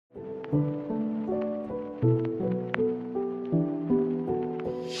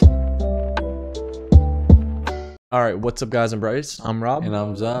All right, what's up, guys? I'm Bryce. I'm Rob. And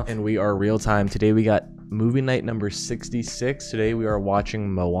I'm Zuff. And we are real time. Today we got movie night number 66. Today we are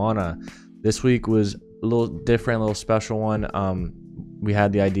watching Moana. This week was a little different, a little special one. We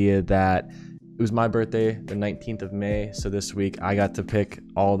had the idea that it was my birthday, the 19th of May. So this week I got to pick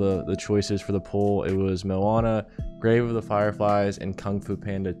all the choices for the poll. It was Moana, Grave of the Fireflies, and Kung Fu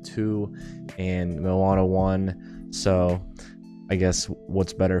Panda 2, and Moana won. So I guess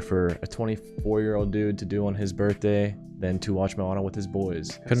what's better for a 24-year-old dude to do on his birthday than to watch Moana with his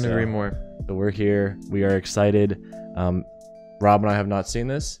boys? Couldn't agree more. So we're here. We are excited. Rob and I have not seen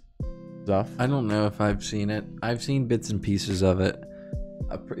this. Zuff? I don't know if I've seen it. I've seen bits and pieces of it.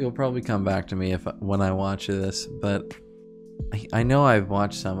 You'll probably come back to me when I watch this, but I know I've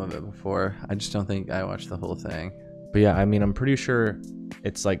watched some of it before. I just don't think I watched the whole thing. But yeah, I mean, I'm pretty sure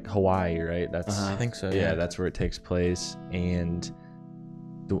it's like Hawaii, right? That's I think so. yeah, that's where it takes place. And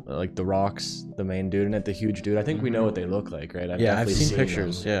the Rock's the main dude in it, the huge dude. I think we know what they look like, right? I've definitely seen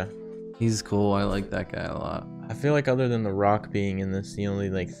pictures. them. Yeah. He's cool. I like that guy a lot. I feel like other than The Rock being in this, the only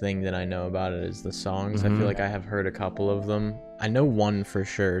thing that I know about it is the songs. I feel like I have heard a couple of them. I know one for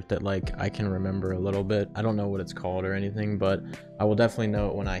sure that I can remember a little bit. I don't know what it's called or anything, but I will definitely know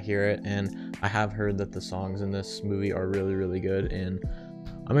it when I hear it. And I have heard that the songs in this movie are really, really good. And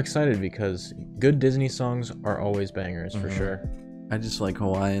I'm excited because good Disney songs are always bangers for sure. I just like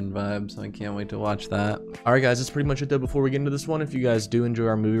Hawaiian vibes. I can't wait to watch that. All right, guys, that's pretty much it though. Before we get into this one, if you guys do enjoy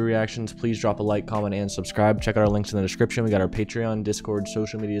our movie reactions, please drop a like, comment, and subscribe. Check out our links in the description. We got our Patreon, Discord,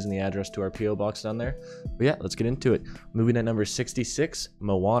 social medias, and the address to our PO box down there. But yeah, let's get into it. Movie night number 66,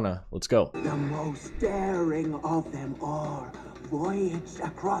 Moana. Let's go. The most daring of them all voyaged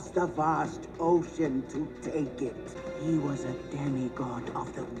across the vast ocean to take it. He was a demigod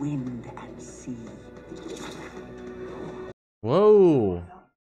of the wind and sea. Whoa.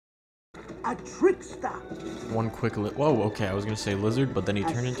 A trickster. One quick whoa, okay, I was gonna say lizard, but then he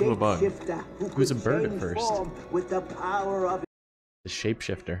turned into a bug. He was a bird at first. With the power of The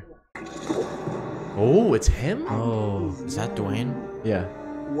shapeshifter. Oh, it's him? Oh, Is that Dwayne? Yeah.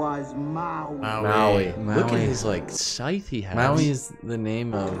 was Maui. Maui. Look at Maui. his scythe he has. Maui is the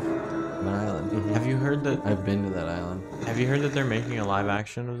name of an island. Have you heard that? I've been to that island. Have you heard that they're making a live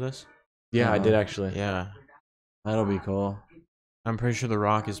action of this? Yeah, I did actually. Yeah, That'll be cool. I'm pretty sure The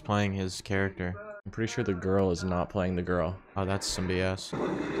Rock is playing his character. I'm pretty sure the girl is not playing the girl. Oh, that's some BS.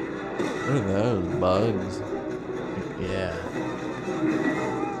 What are those bugs? Yeah.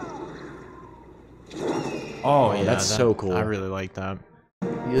 Oh yeah, that's so cool. I really like that.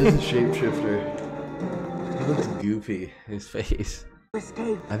 He is a shapeshifter. He looks goofy. His face.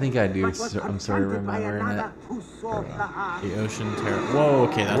 Escape, I think I do. but was I'm sort of confronted by remembering it. another who sought the heart. The ocean terror. Whoa,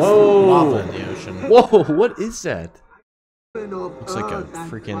 okay, that's Whoa. lava in the ocean. Whoa, what is that? Looks like a Earth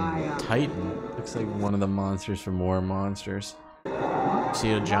and freaking fire. titan. Looks like one of the monsters from War Monsters.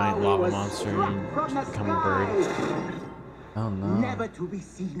 See a giant lava monster and become a bird. Oh no. Never to be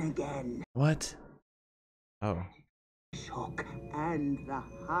seen again. What? Oh. Shock and the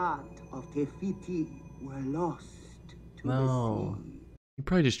heart of Tefiti were lost to No. the sea. He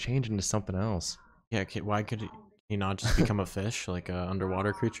probably just changed into something else. Yeah, why could he not just become a fish, like a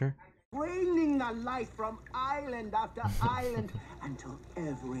underwater creature? Raining the life from island after island until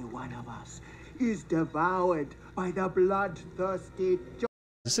every one of us is devoured by the bloodthirsty Is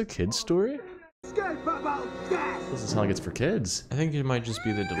this a kid's story? escape about death. Doesn't sound like it's for kids. I think it might just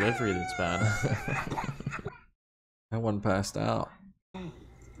be the delivery that's bad. That one passed out.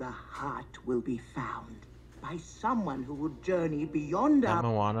 The heart will be found by someone who would journey beyond That our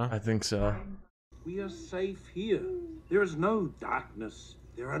Moana. I think so. We are safe here. There is no darkness.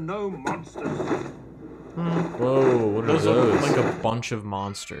 There are no monsters. Whoa, what are Those those? look like a bunch of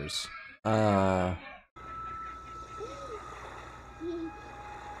monsters.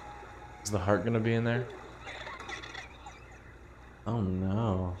 Is the heart gonna be in there? Oh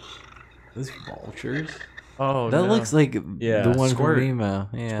no. Those vultures? Oh, That no. looks like Yeah, the one Squirt. from Remo.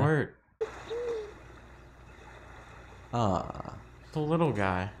 Yeah. Squirt. Ah. The little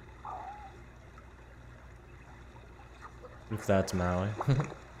guy. If that's Maui.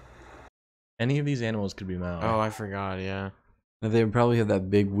 Any of these animals could be Maui. Oh, I forgot, yeah. They would probably have that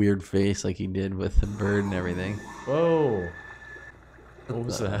big weird face like he did with the bird and everything. Whoa. What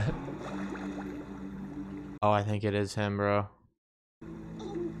was that? Oh, I think it is him, bro.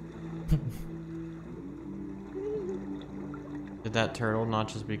 Did that turtle not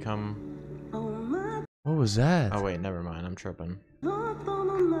just become... What was that? Oh, wait, never mind. I'm tripping.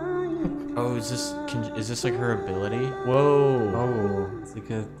 Oh, is this like her ability? Whoa. Oh, it's like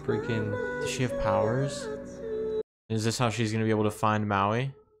a freaking... Does she have powers? Is this how she's gonna be able to find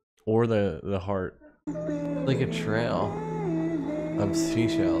Maui? Or the heart. Like a trail of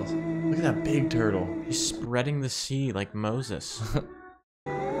seashells. Look at that big turtle. He's spreading the sea like Moses.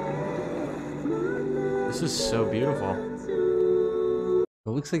 This is so beautiful. It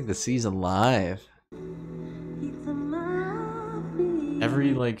looks like the sea's alive.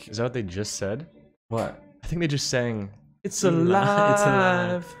 Every like Is that what they just said? What? I think they just sang, "It's alive." alive." It's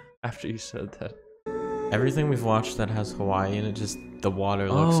alive. After you said that. everything we've watched that has Hawaii in it, just the water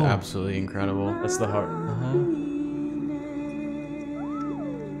looks Oh. absolutely incredible. That's the heart. Uh-huh.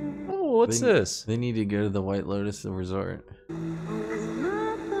 Oh, what's They- this? They need to go to the White Lotus Resort.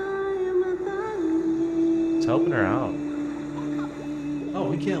 It's helping her out. Oh,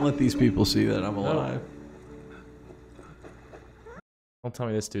 we can't let these people see that I'm alive. Don't tell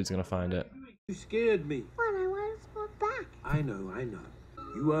me this dude's gonna find it. You scared me. But I want to go back. I know.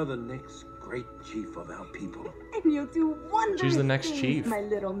 You are the next great chief of our people. And you'll do wonders. She's the next chief. My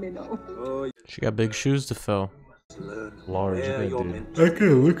little minnow. Oh, you She got big shoes to fill. must learn Large, where big you're dude. meant That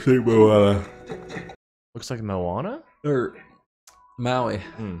kind of looks like Moana. Looks like Moana? Or Maui.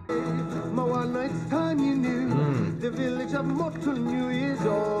 Moana, it's time you knew. The village of Motunui is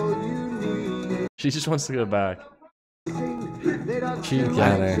all you need. She just wants to go back. She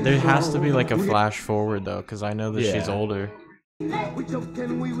got her. There has to be like a flash forward though, because I know that she's Yeah. older. We joke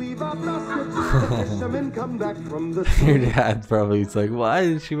and we weave our baskets. The fishermen come back from the Your dad probably is like, why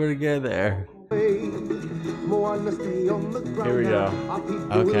did she want to get there? sea. Moana, stay on the ground. Here we go. now. Our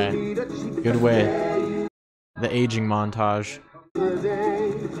people Okay. will need a chief Good to way. bear you The aging montage. the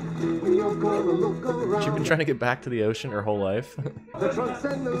day. When you're gonna look around. She's been trying to get back to the ocean her whole life. The trunks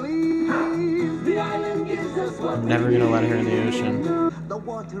and the leaves. The island gives us what I'm never gonna let her in the ocean. The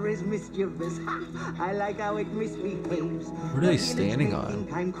water is mischievous. I like how it misbehaves. What are they standing on?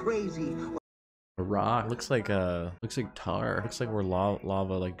 Think I'm crazy. A rock. looks like tar. Looks like Where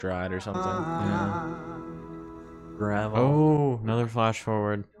lava like dried or something. gravel. Oh, another flash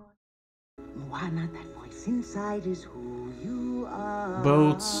forward. Moana, that voice inside is who you are.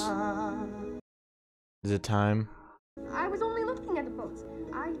 Boats. Is it time? I was only looking at the boats.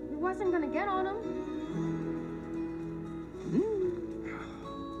 I wasn't gonna get on them.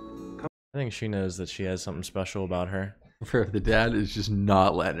 I think she knows that she has something special about her. For the dad is just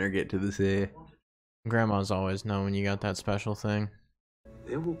not letting her get to the sea. Grandma's always know when you got that special thing.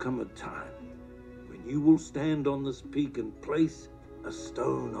 There will come a time when you will stand on this peak and place a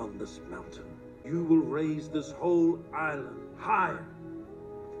stone on this mountain. You will raise this whole island higher.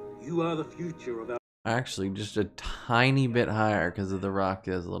 You are the future of our Actually, just a tiny bit higher because of the rock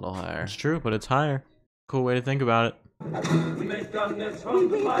is a little higher. It's true, but it's higher. Cool way to think about it.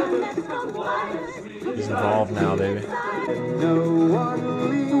 He's involved now, baby. No one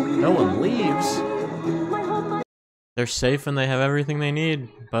leaves. No one leaves. They're safe and they have everything they need,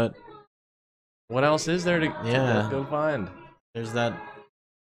 but What else is there to Yeah. go find? there's that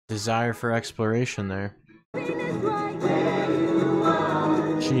desire for exploration there.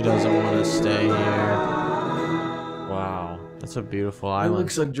 She doesn't want to stay here. Wow. That's a beautiful It island.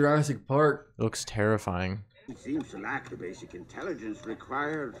 looks like Jurassic Park. It looks terrifying. He seems to lack the basic intelligence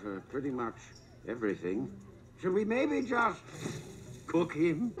required for pretty much everything. Should we maybe just cook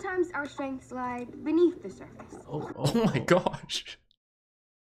him? Sometimes our strengths lie beneath the surface. Oh my gosh.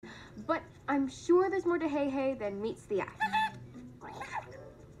 But I'm sure there's more to Hey Hey than meets the eye.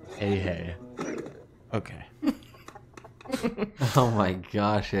 Hey. Okay. Oh my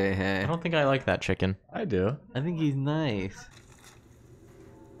gosh, hey, I hey. don't think I like that chicken. I do. I think he's nice.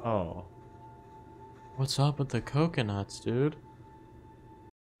 Oh. What's up with the coconuts, dude?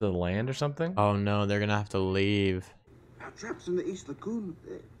 The land or something? Oh no, they're gonna have to leave. Our traps in the East Lagoon,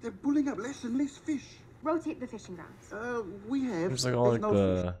 they're pulling up less and less fish. Rotate the fishing grounds. We have. There's like all there's like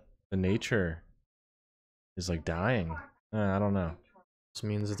no fish. the nature is like dying. I don't know. This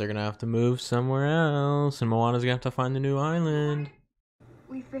means that they're gonna have to move somewhere else, and Moana's gonna have to find a new island.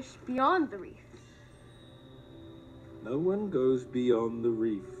 We fish beyond the reef. No one goes beyond the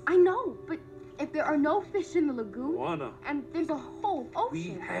reef. I know, but if there are no fish in the lagoon, Moana, and there's a whole we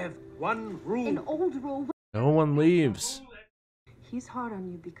ocean, have one rule. an old rule. No one leaves. He's hard on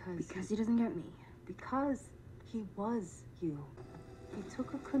you because he doesn't get me. Because he was you. He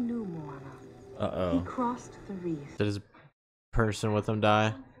took a canoe, Moana. He Uh-oh. crossed the reef. Did his person with him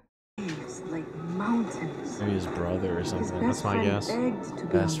die? Waves like mountains. Maybe his brother or His something. best That's my friend guess. begged to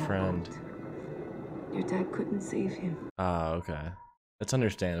be Best on the friend. boat. Your dad couldn't save him. Ah, okay. That's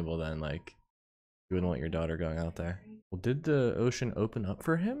understandable then. Like, you wouldn't want your daughter going out there. Well, did the ocean open up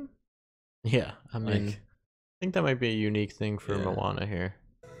for him? Yeah, I mean, Like, I think that might be a unique thing for Yeah. Moana here.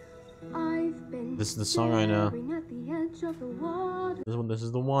 I've been This is the song I know. staring at the edge of the water. This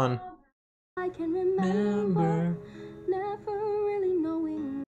is the one. I can remember never really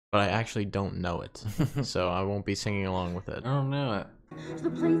knowing. But I actually don't know it, so I won't be singing along with it. I don't know it. To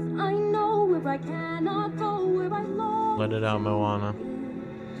the place I know where I cannot go, where I long. Let it out, Moana.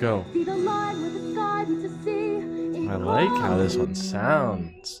 Go. See the line where the sky meets the sea. I like how this one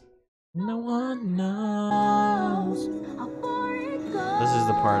sounds. No one knows. How far it goes. This is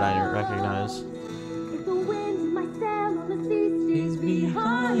the part I recognize. If the wind is my sail on the sea stays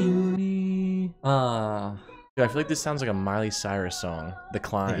behind. me. Dude, I feel like this sounds like a Miley Cyrus song. The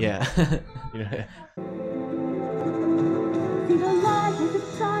Climb. Yeah. You know? See the light as it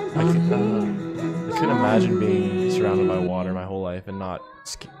shines on the I couldn't imagine being surrounded by water my whole life and not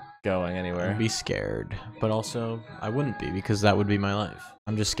going anywhere. I'd be scared, but also I wouldn't be because that would be my life.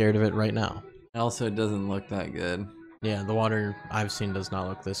 I'm just scared of it right now. Also, it doesn't look that good. Yeah, the water I've seen does not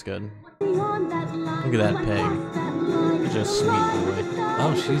look this good. Look Look at that pig. It's just sweet boy.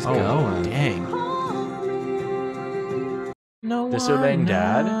 Oh, she's going. Dang. No Disobeying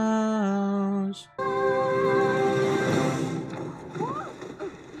Dad? knows.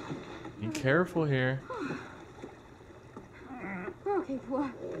 Be careful here. We're okay,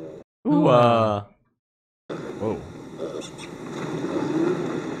 Pua. Ooh, Whoa.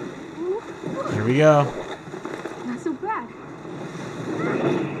 here we go. Not so bad.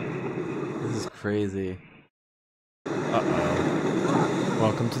 This is crazy. Uh-oh.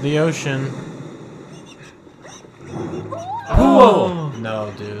 Welcome to the ocean. Whoa!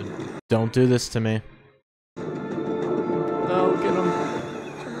 No, dude. Don't do this to me. No, get him.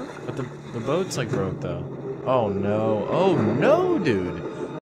 But the boat's like broke though. Oh no. Oh no, dude.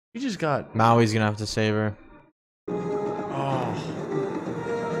 You just got... Maui's gonna have to save her. Oh.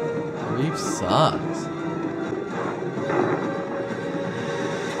 Reef sucks.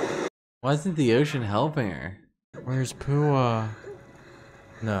 Why isn't the ocean helping her? Where's Pua?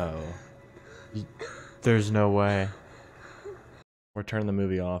 No. There's no way. Or turn the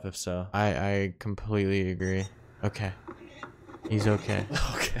movie off if so. I completely agree. Okay. He's okay.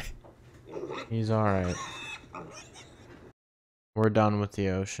 Okay. He's alright. We're done with the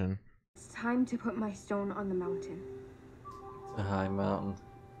ocean. It's time to put my stone on the mountain. A high mountain.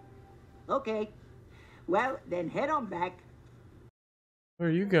 Okay. Well, then head on back. Where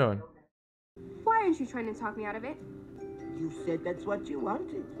are you going? Why aren't you trying to talk me out of it? You said that's what you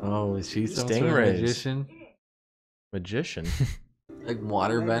wanted. Oh, is she some sort of Stingrays. magician? Magician. Like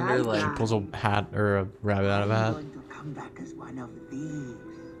waterbender? She Like pulls a hat or a rabbit out of a hat. I'm going to come back as one of these.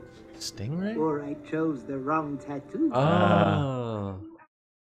 Stingray? Or I chose the wrong tattoo. oh.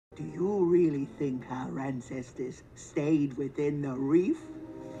 Do you really think our ancestors stayed within the reef?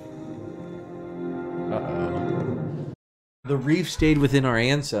 Uh-oh. The reef stayed within our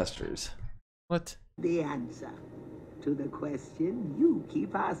ancestors. What? The answer to the question you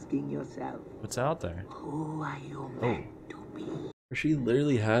keep asking yourself. What's out there? Who are you meant to be? She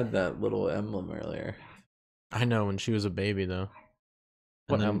literally had that little emblem earlier. I know, when she was a baby, though.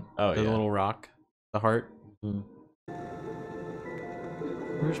 What, And then oh, the yeah. little rock. The heart.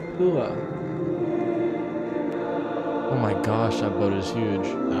 Where's Pua? Oh my gosh, that boat is huge.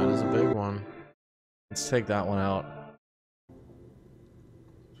 That is a big one. Let's take that one out.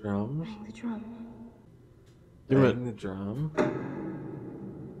 Drums? Bang the drum. Do it. Bang the drum.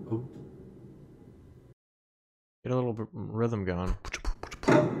 Oh. Get a little rhythm going.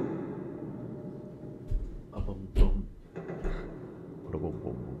 Boom.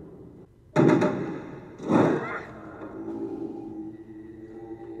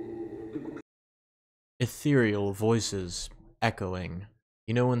 Ethereal voices echoing.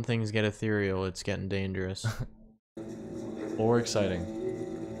 You know when things get ethereal, it's getting dangerous. Or exciting.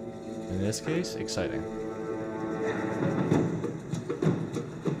 In this case, exciting.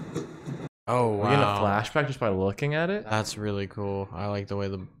 Oh, We're getting a wow. flashback just by looking at it? That's really cool. I like the way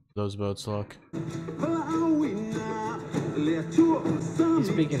those boats look. He's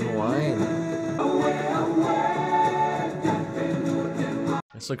speaking Hawaiian.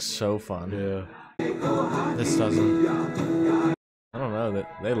 This looks so fun. Yeah. This doesn't. I don't know,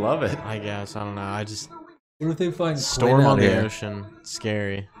 they love it. I guess. I don't know. I just. What if they find Storm Quinn on out the here? ocean.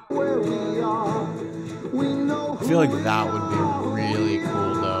 Scary. I feel like that would be really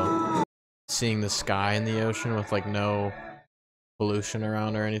cool, though. Seeing the sky in the ocean with, like, no pollution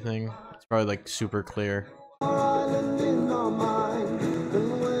around or anything. It's probably, like, super clear.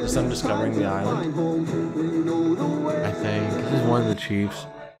 Just them discovering the island. I think. This is one of the chiefs.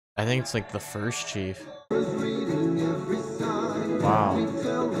 I think it's, like, the first chief. Wow.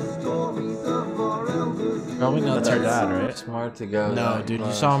 Probably not That's her that dad, right? smart to go. No, that dude, you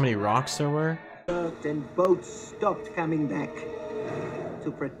close. saw how many rocks there were? And boats stopped coming back.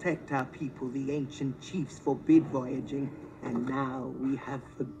 To protect our people, the ancient chiefs forbid voyaging, and now we have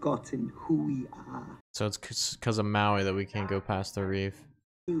forgotten who we are. So it's because of Maui that we can't go past the reef.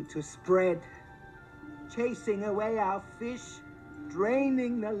 To spread, chasing away our fish,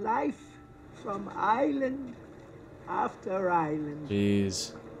 draining the life from island after island.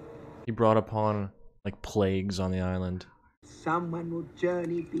 Jeez. He brought upon like plagues on the island. Someone will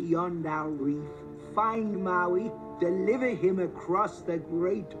journey beyond our reef, find Maui, deliver him across the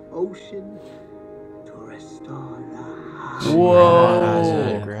great ocean to restore the heart.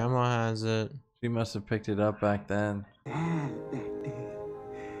 Whoa! Grandma has it. She must have picked it up back then. There that day,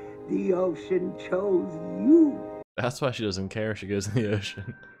 the ocean chose you. That's why she doesn't care if she goes in the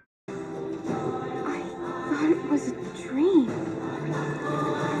ocean. I thought it was a dream.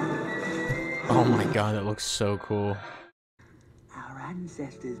 Oh my god, that looks so cool. Our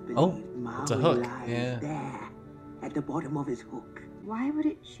ancestors Oh, believed Maui it's a hook. lies Yeah. there, at the bottom of his hook. Why would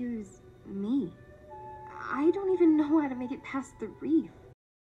it choose me? I don't even know how to make it past the reef.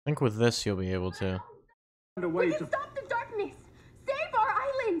 I think with this you'll be able to. We can stop the darkness! Save our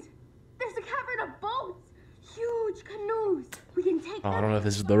island! There's a cavern of boats! Huge canoes! We can take Oh, I them. don't know if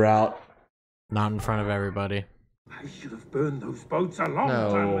this is the route. Not in front of everybody. I should have burned those boats a long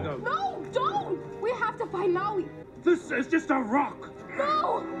No. time ago. No, don't! We have to find Maui! This is just a rock.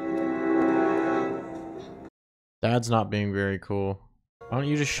 No! Dad's not being very cool. Why don't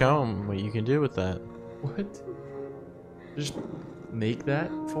you just show him what you can do with that? What? Just make that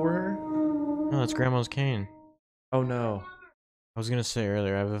for her? No, that's Grandma's cane. Oh no. I was gonna say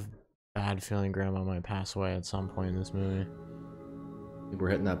earlier, I have a bad feeling Grandma might pass away at some point in this movie. I think we're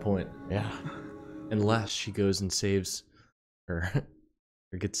hitting that point. Yeah. Unless she goes and saves her.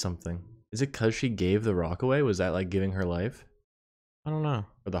 Or gets something. Is it because she gave the rock away? Was that like giving her life? I don't know.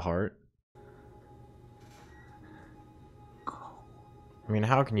 Or the heart? I mean,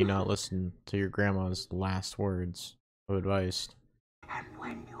 how can you not listen to your grandma's last words of advice? And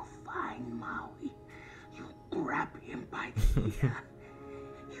when you find Maui, you grab him by the ear.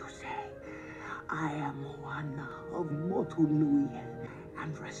 You say, I am MOANA of Motunui,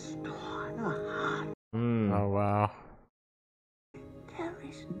 and restore the heart. Oh, wow. There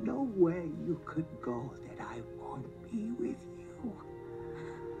is nowhere you could go that I won't be with you.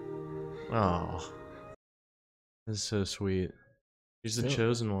 Oh. This is so sweet. She's the Feel-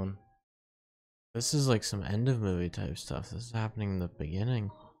 chosen one. This is like some end of movie type stuff. This is happening in the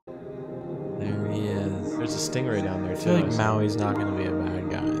beginning. There he is. There's a stingray down there I too. feel like Maui's not gonna be a bad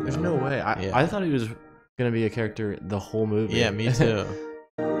guy. There's though. no way. I thought he was gonna be a character the whole movie. Yeah, me too.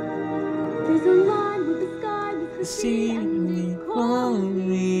 There's a line with the sky, with the sea, and you call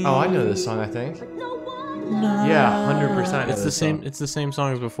me. Oh, I know this song, I think. But no one Yeah, 100%. It's the same. It's the same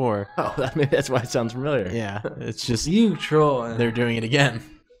song as before. Oh, maybe that's why it sounds familiar. Yeah, it's just You troll. they're doing it again.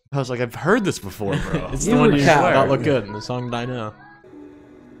 I was like, I've heard this before, bro. It's You the one you cow. thought looked good. The song I know.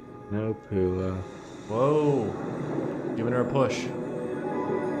 No Pula. Whoa. Giving her a push.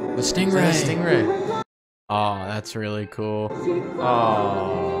 The Is that a stingray? Oh, that's really cool.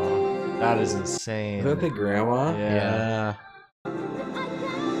 Oh, that is insane. Is that the grandma? Yeah.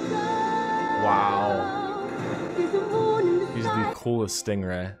 Wow. He's the coolest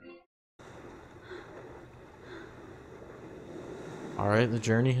stingray. All right, the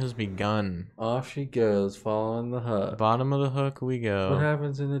journey has begun. Off she goes, following the hook. Bottom of the hook we What go.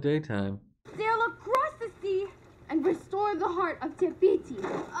 happens in the daytime? Sail across the sea and restore the heart of Tepiti.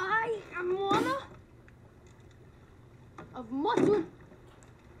 I am MOANA of Motu.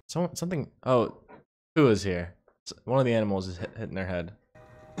 Something. Oh, who is here? One of the animals is hitting their head.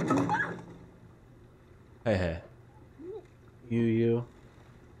 Hey, hey. You.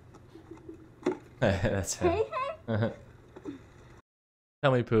 Hey, that's him. Hey, hey.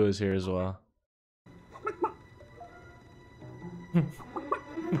 Tell me Pooh is here as well.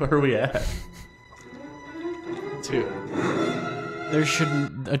 Where are we at? Dude.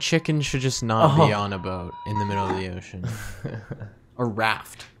 A chicken should just not be on a boat in the middle of the ocean. A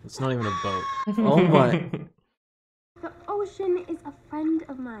raft. It's not even a boat. Oh my. The ocean is a friend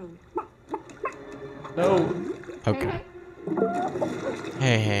of mine. No. Okay.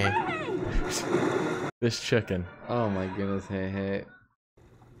 Hey. This chicken. Oh my goodness. Hey.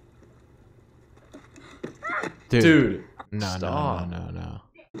 Dude. No. Stop.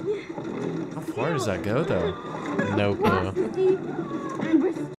 How far does that go though? No Across clue. the sea and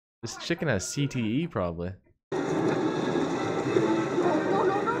restore. This chicken has CTE probably. No.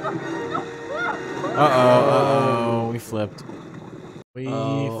 Uh-oh. We flipped. We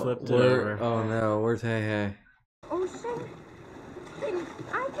flipped it over. Oh no, where's Hey? Ocean? Can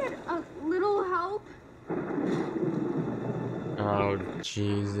I get a little help? Oh,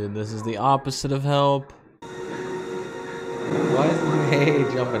 jeez, dude. This is the opposite of help. Why isn't Hey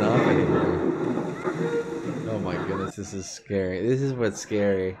jumping up anymore? Oh my goodness, this is scary. This is what's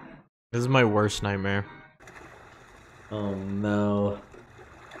scary. This is my worst nightmare. Oh no.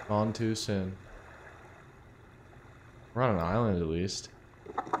 On too soon. We're on an island at least.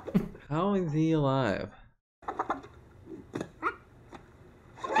 How is he alive?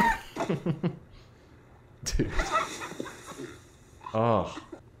 Dude. Oh.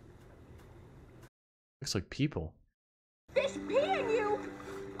 Looks like people. Fish peeing you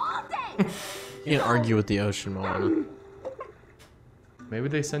all day. You can't argue with the ocean, Moana. Maybe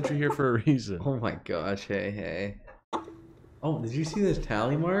they sent you here for a reason. Oh my gosh, hey. Oh, did you see those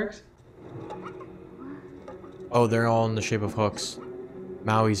tally marks? Oh, they're all in the shape of hooks.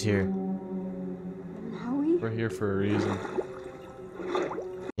 Maui's here. Maui? We're here for a reason.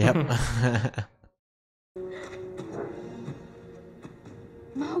 Yep.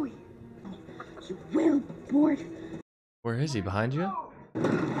 Maui, you will board. Where is he? Behind you?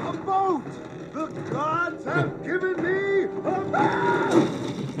 A boat! The gods have given me a boat!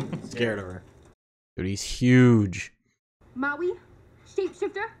 Scared of her. Dude, he's huge. Maui,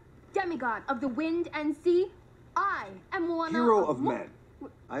 shapeshifter, demigod of the wind and sea. I am Moana. Hero of men.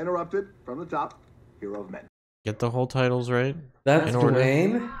 I interrupted from the top. Hero of men. Get the whole titles right. That's In order.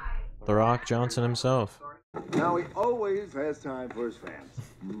 Dwayne? The Rock Johnson himself. Now he always has time for his fans.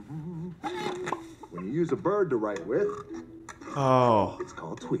 When you use a bird to write with, Oh. it's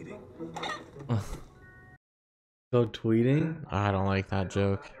called tweeting. Go tweeting? I don't like that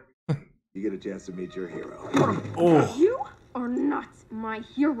joke. You get a chance to meet your hero. Oh. You are not my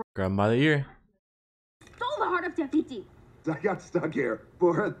hero. Grab him by the ear. Stole the heart of Tefiti. I got stuck here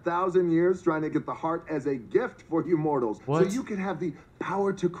for 1,000 years trying to get the heart as a gift for you mortals. What? So you can have the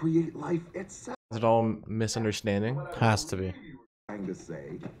power to create life itself. Is it all misunderstanding? Has to be. Trying to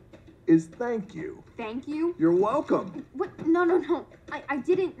say is thank you. Thank you. You're welcome. What? No. I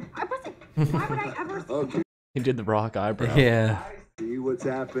didn't. I wasn't. Why would I ever? Okay. He did the rock eyebrow. Yeah. See what's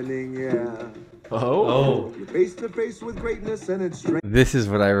happening, yeah. Oh. You're face to face with greatness and it's strange This is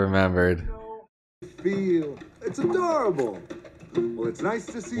what I remembered. to feel. It's adorable. Well, it's nice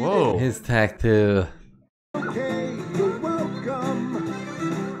to see Whoa. His tattoo. you. Okay, you're welcome.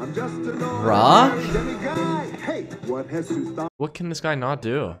 I'm just an Rock? ordinary guy. Hey, what has Sue thought? What can this guy not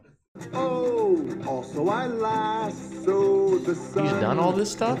do? Oh, also I lasso the sun. He's done all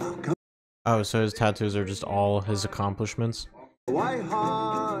this stuff? Oh, so his tattoos are just all his accomplishments? Oh, I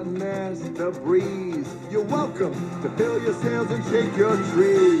harness the breeze. You're welcome to fill your sails and shake your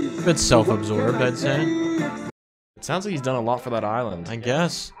trees. A bit self-absorbed, I'd say. It sounds like he's done a lot for that island. I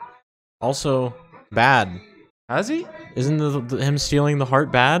guess. Also, bad. Has he? Isn't him stealing the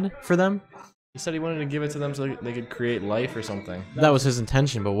heart bad for them? He said he wanted to give it to them so they could create life or something. That was his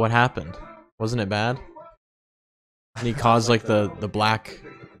intention, but what happened? Wasn't it bad? And he caused like the black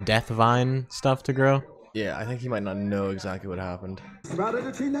death vine stuff to grow? Yeah, I think he might not know exactly what happened. Sprouted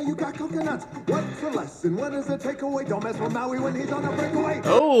a tree, now you got coconuts. What's the lesson? What is the takeaway? Don't mess with Maui when he's on a breakaway.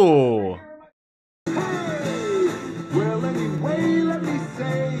 Oh! Hey! Well, anyway, let me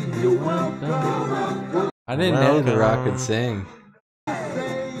say you're welcome. I didn't know The Rock could sing.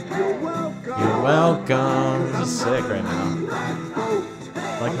 Say you're welcome. You're welcome. This is sick right now.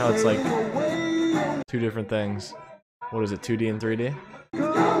 I like how it's like two different things. What is it, 2D and 3D?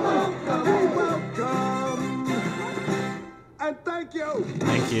 And thank you.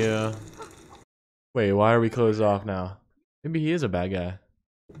 Thank you. Wait, why are we closed off now? Maybe he is a bad guy.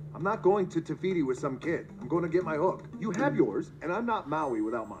 I'm not going to Tafiti with some kid. I'm going to get my hook. You have yours, and I'm not Maui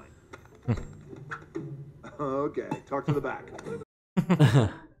without mine. Okay, talk to the back.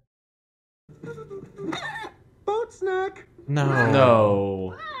 Boat snack. No.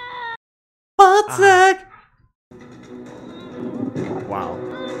 No. Butt sack! Wow.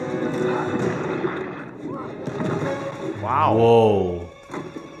 Wow. Whoa.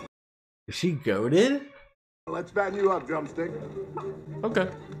 Is she goated? Let's fatten you up, drumstick. Okay.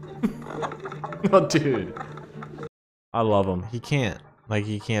 Oh, dude. I love him. He can't. Like,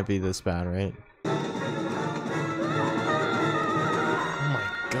 he can't be this bad, right? Oh my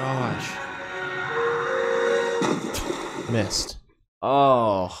gosh. Missed.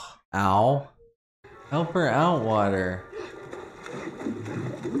 Oh. Ow. Help her out, Water.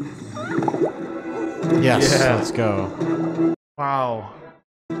 Yes, Yeah. let's go. Wow.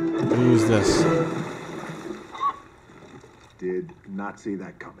 Use this. Did not see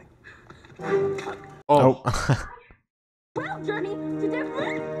that coming. Oh. Well, journey to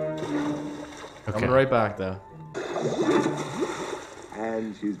different. Okay. Coming right back, though.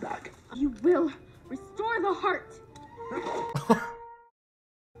 And she's back. You will restore the heart.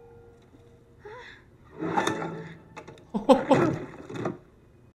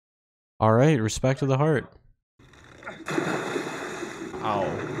 All right, respect to the heart. Ow.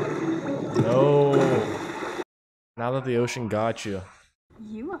 No. Now that the ocean got you.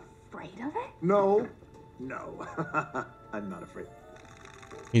 You afraid of it? No. No. I'm not afraid.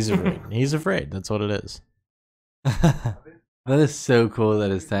 He's afraid. He's afraid. That's what it is. That is so cool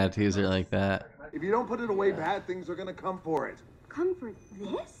that his tattoos are like that. If you don't put it away, bad things are gonna come for it. Come for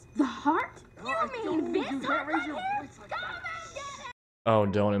this? The heart? Oh, I You told mean you, this you can't heart raise right your here? voice like Come that. and get it! Oh,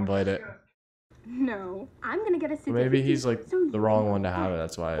 don't invite it. No, I'm gonna get a certificate. Maybe he's like so the you wrong can one to go have it. back.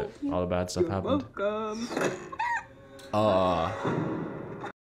 That's why Thank you. all the bad stuff You're happened. welcome.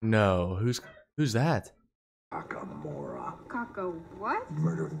 No. Who's that? Nakamura. Kako, what?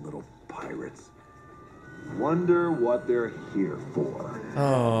 Murdering little pirates. Wonder what they're here for.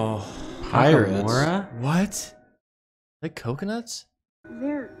 Oh. Pirates. Nakamura? What? Like coconuts?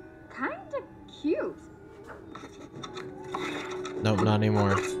 They're kinda cute. Nope, not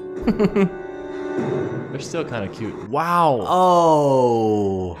anymore. They're still kind of cute. Wow.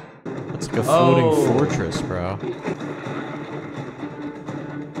 Oh. It's like a floating Oh. fortress, bro.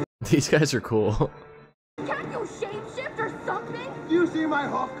 These guys are cool. Can't you shapeshift or something? You see my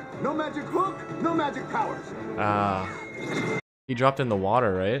hook? No magic hook, no magic powers. He dropped in the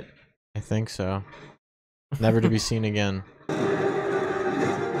water, right? I think so. Never to be seen again.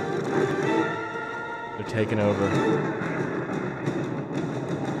 They're taking over.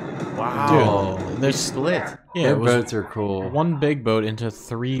 Wow. Dude, They're there's split. yeah, Their it was boats are cool. one big boat into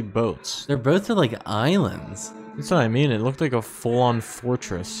 3 boats. Their boats are like islands. That's what I mean. It looked like a full-on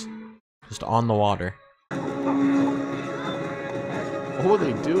fortress, just on the water. What will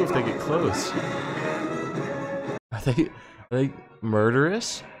they do if they get close? Are they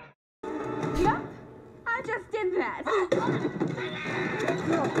murderous? Yep, I just did that.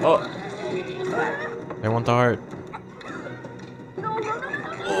 Oh, They want the heart. No.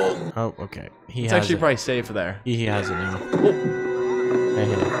 Oh, okay. He it's has actually it. probably safe there. He has it now. Oh, Hey,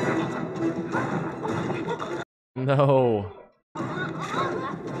 hey. no.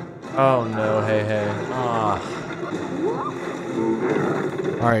 Oh no, hey. Ah.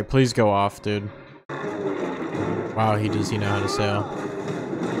 All right, please go off, dude. Wow, does he know how to sail?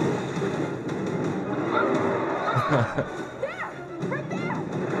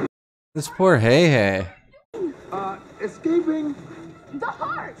 This poor Hey. Escaping? The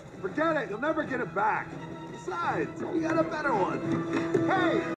heart! Forget it, you'll never get it back. Besides, we got a better one.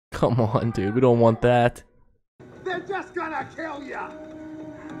 Hey, Come on, dude. We don't want that. they're just gonna kill ya.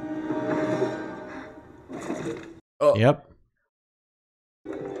 Yep.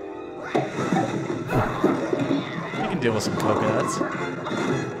 You can deal with some coconuts.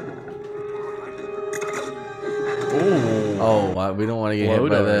 Ooh. Oh, wow, we don't want to get hit by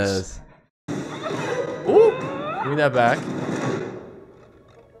Blow-darts. this. Ooh. Give me that back.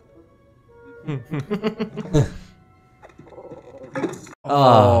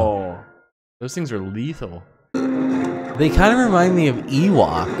 Oh. Those things are lethal. They kind of remind me of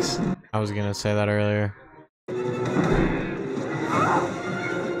Ewoks. I was gonna say that earlier.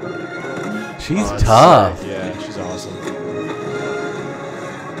 She's Oh, that's tough. sick. Yeah, she's awesome.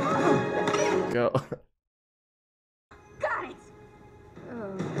 Go. Got it!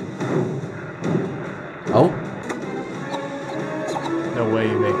 Oh, No way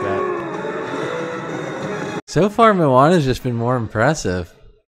you make that. so far Moana's just been more impressive.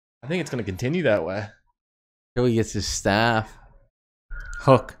 I think it's gonna continue that way. Joey gets his staff.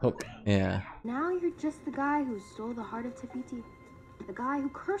 Hook. Yeah. Now you're just the guy who stole the heart of Tafiti. The guy who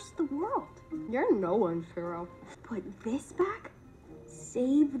cursed the world. You're no one's hero. Put this back?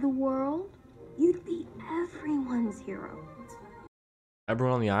 Save the world? You'd be everyone's hero.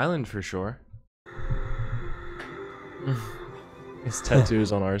 Everyone on the island for sure. His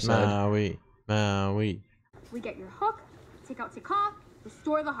tattoos on our side. Maui. Maui. We get your hook, take out Tikal,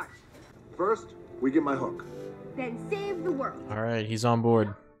 restore the heart. First, we get my hook. Then save the world. All right, he's on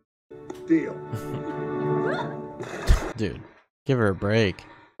board. Deal. Dude, give her a break.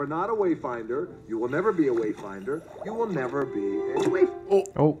 You're not a wayfinder. You will never be a wayfinder. You will never be a wayfinder.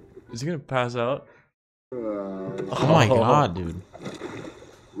 Oh. Is he gonna pass out? Oh my god, dude.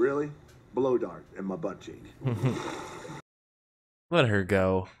 Really? Blow dart in my butt cheek. Let her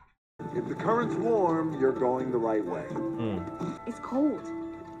go. If the current's warm, you're going the right way. It's cold.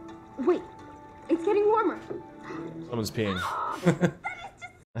 Wait, it's getting warmer. Someone's peeing.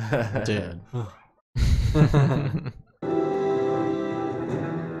 Dude.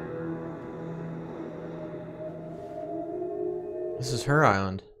 This is her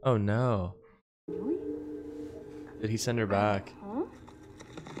island. Oh no. Did he send her back? Huh?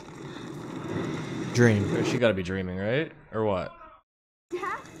 Dream. Or she gotta be dreaming, right? Or what?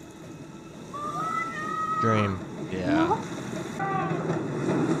 Dad? Dream. Yeah. Yeah.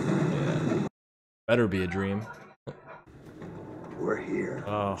 Better be a dream. We're here.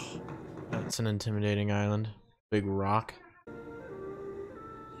 Oh. That's an intimidating island. Big rock.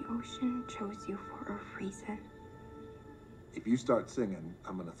 The ocean chose you for a reason. If you start singing,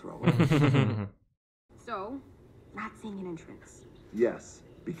 I'm gonna throw it. So, not seeing an entrance. Yes,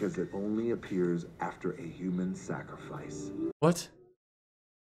 because it only appears after a human sacrifice. What?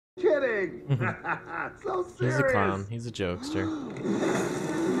 Kidding! So serious. He's a clown. He's a jokester.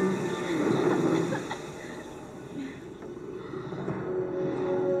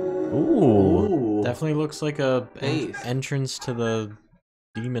 Ooh. Definitely looks like a Base. entrance to the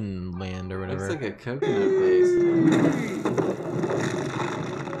demon land or whatever. Looks like a coconut base.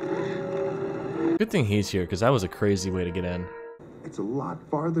 Good thing he's here, because that was a crazy way to get in. It's a lot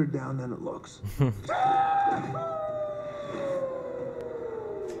farther down than it looks.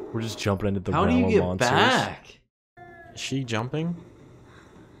 We're just jumping into the How do realm you of get monsters. back? Is she jumping?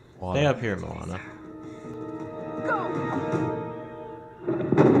 Water. Stay up here, Moana.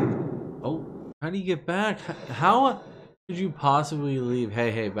 Oh, how do you get back? How could you possibly leave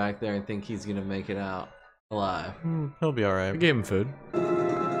Hey back there and think he's gonna make it out alive? He'll be I alright. gave him food.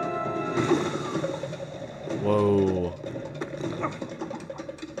 Whoa.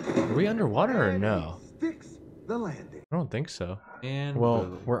 Are we underwater or no? Fix the landing. I don't think so. And Well,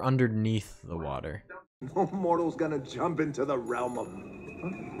 boom. we're underneath the water. No mortal's gonna jump into the realm of...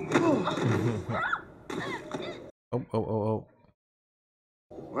 Oh.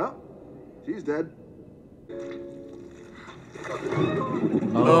 Well, she's dead.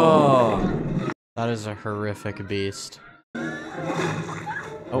 Oh. That is a horrific beast.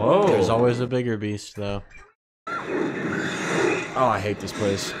 Whoa. There's always a bigger beast, though. Oh, I hate this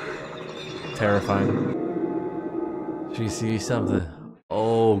place. Terrifying. Should we see something?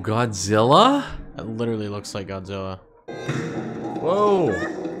 Oh, Godzilla? It literally looks like Godzilla. Whoa.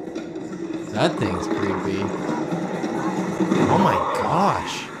 That thing's creepy. Oh my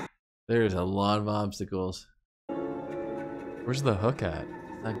gosh. There's a lot of obstacles. Where's the hook at?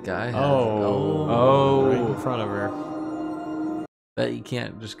 That guy has Oh. Right in front of her. Bet you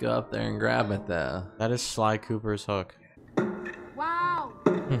can't just go up there and grab it though. That is Sly Cooper's hook. Wow!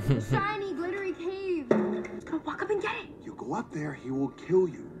 The shiny, glittery cave! Let's go walk up and get it! You go up there, he will kill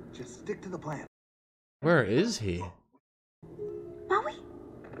you. Just stick to the plan. Where is he? Maui? Is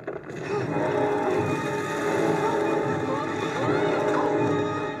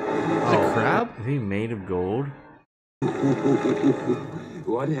it crab? Is he made of gold?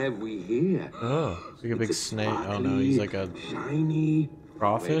 What have we here? Oh. It's like a big snake. Oh no, he's like a Shiny.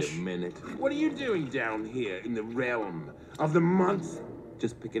 crawfish. Wait a minute. What are you doing down here in the realm of the monster?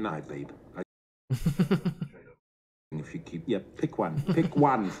 Just pick an eye, babe. If you keep, yeah, pick one. Pick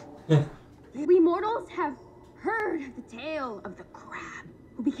one. We mortals have heard the tale of the crab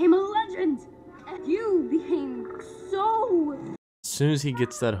who became a legend, and you became so... As soon as he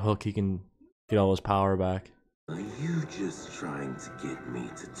gets that hook, he can get all his power back. Are you just trying to get me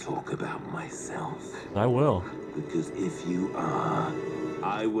to talk about myself? I will. Because if you are,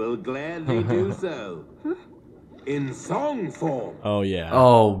 I will gladly do so. In song form. Oh, yeah.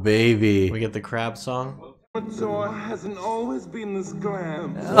 Oh, baby. We get the crab song. Joy hasn't always been this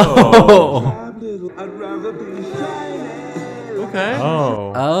glam. Oh. I'd rather be shiny. Okay.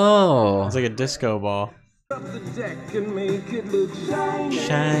 Oh. Oh. It's like a disco ball. Up the deck and make it look shiny.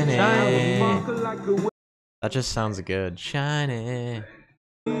 Shiny. Sparkle like a That just sounds good. Shiny.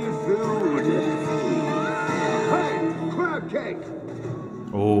 food. Hey, crab cake!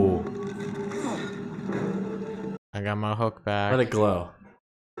 Oh. I got my hook back. Let it glow.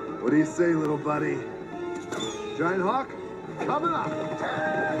 What do you say, little buddy? Giant hawk, coming up!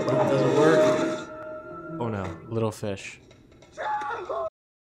 Doesn't work. Oh, no. Little fish.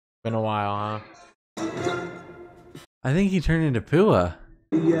 Been a while, huh? I think he turned into Pua.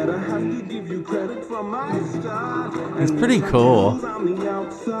 Yet I have to give you credit for my start. It's pretty cool. On the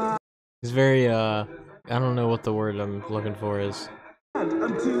outside. He's very, I don't know what the word I'm looking for is.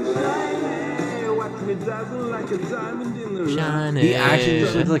 I'm too shiny. Watch me dazzle like a diamond in the rough. Shiny. He actually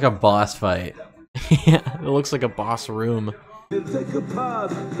just looks like a boss fight. Yeah, it looks like a boss room. Take a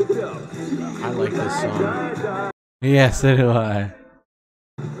pause. Pick it up. I like this song. Yeah, so do I.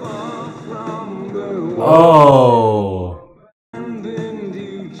 Oh. Oh.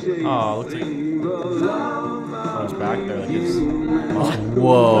 Oh, looks like oh, it's back there. Like it's...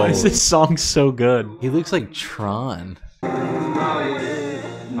 Whoa. Why is this song so good? He looks like Tron. I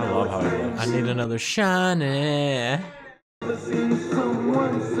love how he looks. I need another shiny.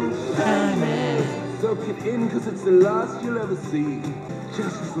 Soak it in, cause it's the last you'll ever see.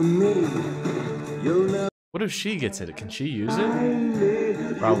 Just for me. You'll never What if she gets it? Can she use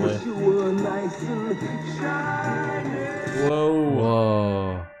it? Probably.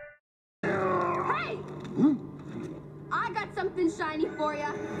 Whoa. Hey! I got something shiny for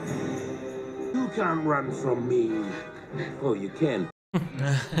ya. You can't run from me. Oh, you can.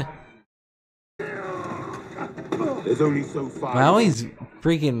 There's only so far. Maui's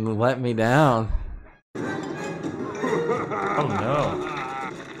freaking let me down. Oh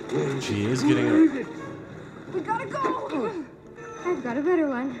no. She is getting it. We gotta go! I've got a better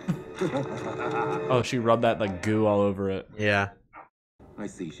one. Oh, she rubbed that like goo all over it. Yeah. I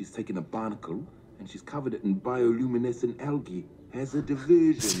see. She's taken a barnacle and she's covered it in bioluminescent algae as a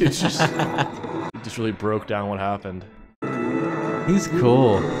diversion. It's just, it just really broke down what happened. He's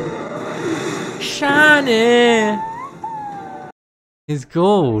cool. Shiny. He's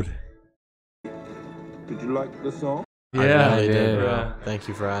gold. Did you like the song? Yeah, I really did, bro. yeah. Thank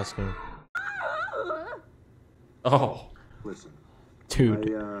you for asking. Oh. Listen,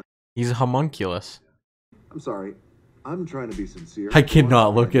 Dude, he's a homunculus. I'm sorry. I'm trying to be sincere. I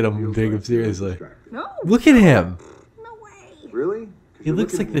cannot look at him and take him seriously. No, Look at him. no way. Really? 'Cause He you're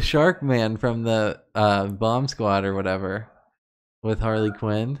looks looking like the Shark Man from the Bomb Squad or whatever. With Harley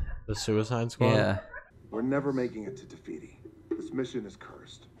Quinn. The Suicide Squad? Yeah. We're never making it to Tafiti. This mission is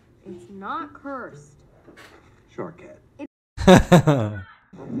cursed. It's not cursed. Sharkhead.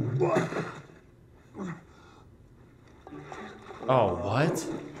 Oh, what?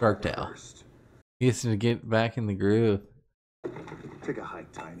 Shark Tale. Cursed. He gets to get back in the groove. Take a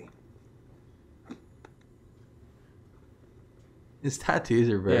hike, Tiny. His tattoos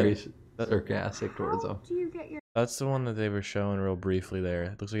are very that- sarcastic towards How him. do you get your... That's the one that they were showing real briefly there.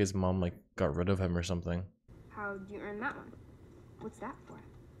 It looks like his mom like got rid of him or something. How do you earn that one? What's that for?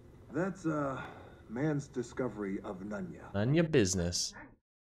 That's man's discovery of Nunya. None your business.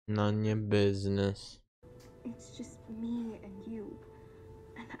 None your business. It's just me and you.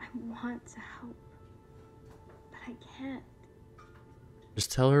 And I want to help. But I can't.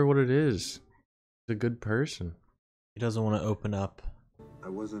 Just tell her what it is. She's a good person. He doesn't want to open up. I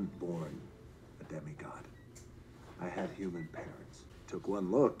wasn't born a demigod. I had human parents. Took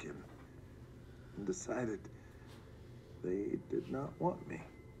one look and decided they did not want me.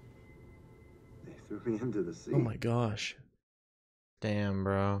 They threw me into the sea. Oh my gosh. Damn,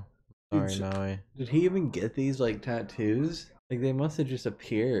 bro. Sorry, Dude, Maui. Did he even get these like tattoos? Like they must have just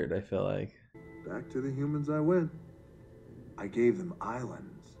appeared, I feel like. Back to the humans I went. I gave them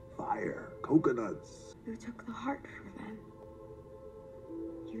islands, fire, coconuts. You took the heart for them.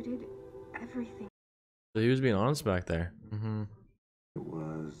 You did everything. So he was being honest back there. Mm-hmm. It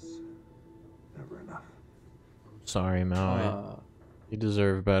was never enough. Sorry, Maui. You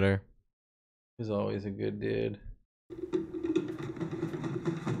deserve better. He's always a good dude.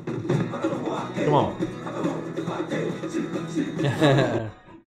 Come on.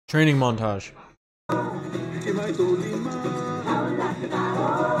 Training montage.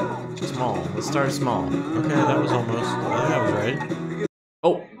 Small. Let's start small. Okay, that was almost. I think that was right.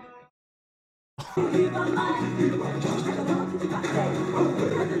 Oh.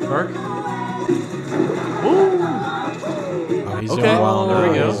 Mark. Oh, he's Okay, doing well now. there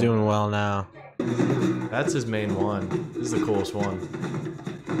we go. He's doing well now. That's his main one. This is the coolest one.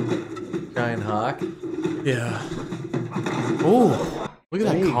 Giant hawk. Yeah. Oh. Look at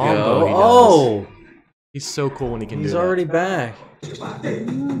There that you combo go. he does. Oh, He's so cool when he can he's do that. already back.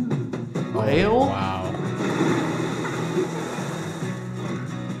 Whale? Wow.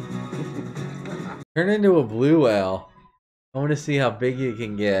 Turn into a blue whale. I want to see how big you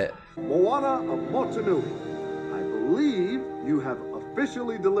can get. Moana of Motunui, I believe you have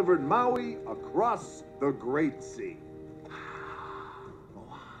officially delivered Maui across the Great Sea.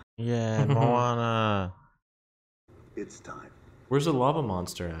 Yeah, Moana. It's time. Where's the lava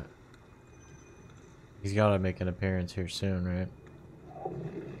monster at? He's got to make an appearance here soon, right?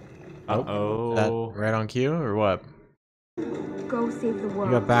 Uh-oh. That right on cue or what? Go save the You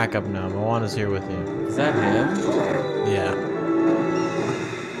world. got backup now. Moana's here with you. Is that him? Yeah.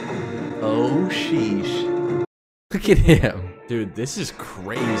 Oh, sheesh. Look at him. Dude, this is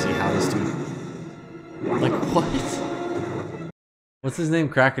crazy how this dude... Like, what? What's his name?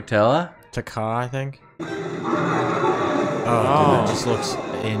 Krakatella? Taka, I think. Oh, dude, it just looks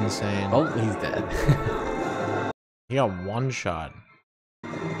insane. Oh, he's dead. He got one shot.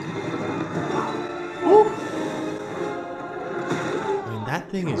 I mean, that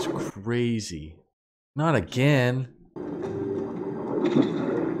thing is crazy. Not again.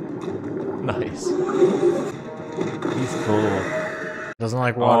 Nice. He's cool. Doesn't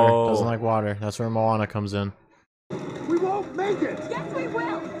like water. Oh. Doesn't like water. That's where Moana comes in. We won't make it! Yes, we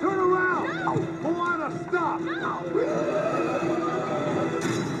will. Turn around! No. Moana, stop! No.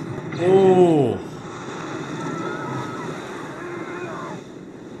 Oh.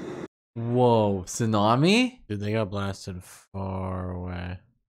 Whoa, tsunami? Dude, they got blasted far away.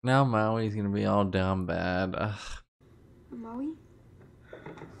 Now Maui's gonna be all down bad. Ugh. Maui?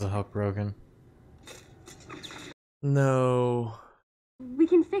 The hook broken. No. We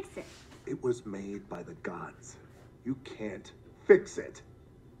can fix it. It was made by the gods. You can't fix it.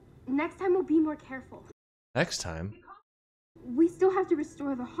 Next time we'll be more careful. Next time. We still have to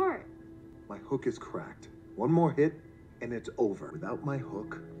restore the heart. My hook is cracked. One more hit, and it's over. Without my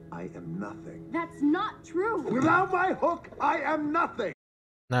hook, I am nothing. That's not true. Without my hook, I am nothing.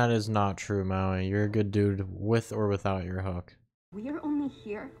 That is not true, Maui. You're a good dude with or without your hook. We are only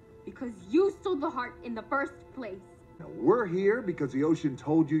here because you stole the heart in the first place. Now, we're here because the ocean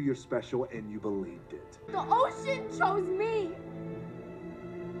told you you're special and you believed it. The ocean chose me.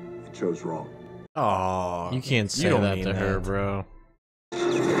 It chose wrong. Oh, You can't say don't that mean to her, that. bro. You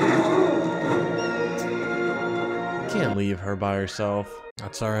can't leave her by herself.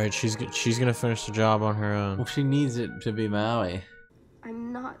 That's alright. She's gonna finish the job on her own. Well, she needs it to be Maui.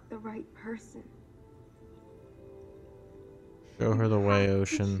 I'm not the right person. Show her the way, You have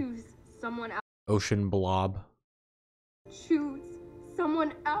to Ocean. choose someone else. Ocean blob. Choose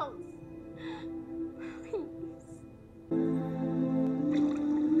someone else. Please.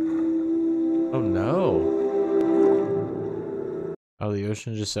 Oh no. Oh, the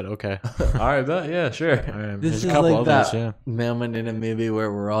ocean just said okay. All right, yeah, sure. Alright, This there's is a couple like others, that yeah. moment in a movie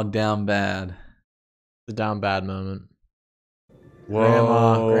where we're all down bad. The down bad moment.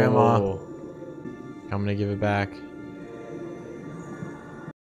 Whoa. Grandma. I'm gonna give it back.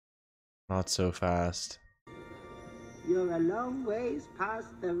 Not so fast. You're a long ways past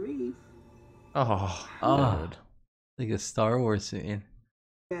the reef. Oh, Oh. good. Like a Star Wars scene.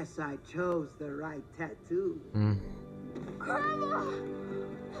 Guess I chose the right tattoo. Mm. Grandma!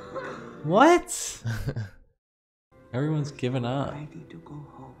 What? Everyone's given up. Ready to go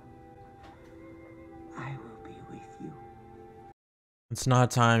home. I will be with you. It's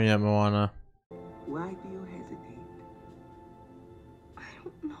not time yet, Moana. Why do you hesitate? I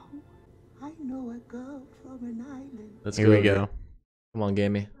don't know. I know a girl from an island. Let's Here we dude. go. Come on,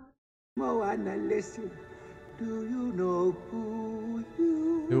 Gamey. Moana, listen. Do you know who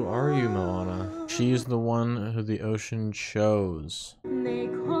you Who are you, Moana? She's the one who the ocean chose. They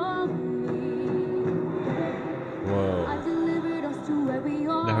call me. Whoa. I delivered us to where we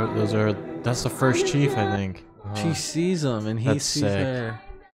are. That's the first chief, I think. She sees him and he That's sees sick. her.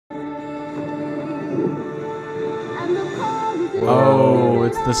 And the call is in Oh,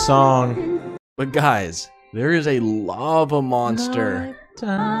 it's the song. But guys, there is a lava monster.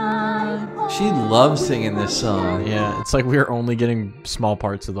 She loves singing this song. Yeah, it's like we're only getting small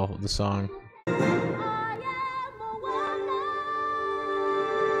parts of the song. I am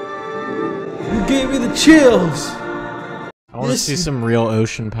Moana. You gave me the chills. I want to This- see some real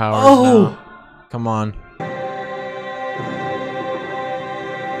ocean powers Oh. now. Come on.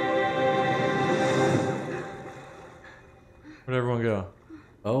 Where'd everyone go?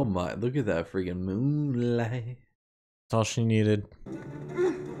 Oh my, look at that freaking moonlight. That's all she needed.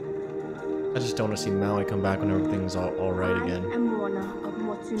 I just don't want to see Maui come back when everything's all right I again. am Moana of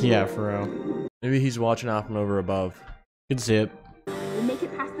Motunui. Yeah, for real. Maybe he's watching out from over above. Could see it. We make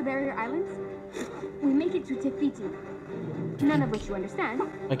it past the barrier islands. We make it to Te Fiti. None of which you understand.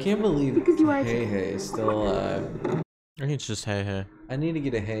 I can't believe Because you are- Hey Hey is still alive. I think it's just hey hey. I need to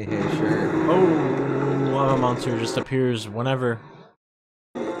get a Hey Hey shirt. Oh, lava monster just appears whenever.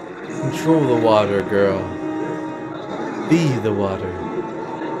 Control the water, girl. Be the water.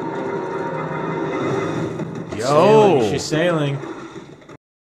 Yo! She's sailing.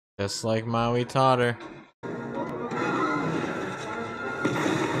 Just like Maui taught her. Oh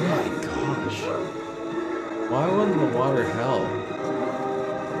my gosh. Why wouldn't the water help?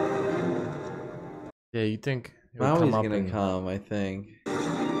 Yeah, you think it would Maui's come up gonna and- come, I think.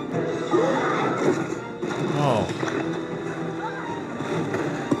 Oh,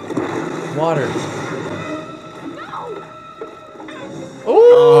 Water.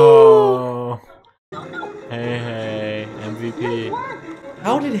 Oh. Hey hey, MVP.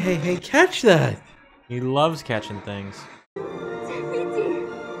 How did Hey Hey catch that? He loves catching things. Te Fiti.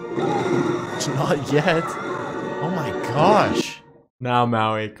 it's not yet. Oh my gosh. Now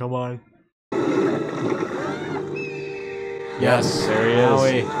Maui, come on. Yes, there he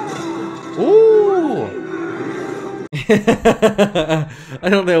is. Ooh. I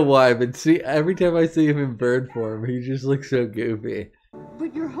don't know why, but see, every time I see him in bird form, he just looks so goofy.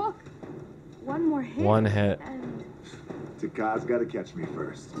 But your hook. One more hit. One hit. And Taka's gotta catch me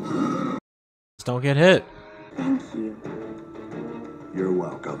first. Just don't get hit. thank you. You're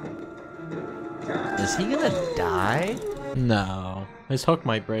welcome. Is he gonna die? No. His hook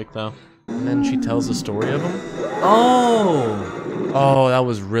might break though. And then she tells the story of him? Oh! Oh, that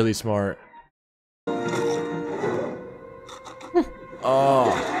was really smart.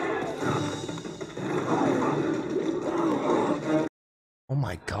 Oh. Oh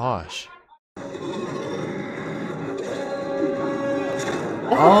my gosh.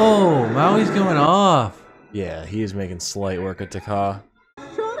 Oh, Maui's going off. Yeah, he is making slight work of Taka.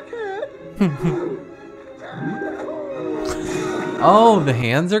 Oh, the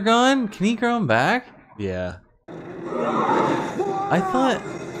hands are gone? Can he grow them back? Yeah. I thought...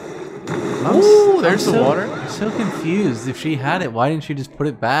 Ooh, there's the water. I'm so confused. If she had it, why didn't she just put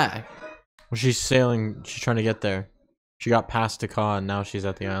it back? Well, she's sailing. She's trying to get there. She got past Taka and now she's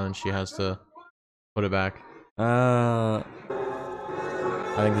at the island. She has to put it back. I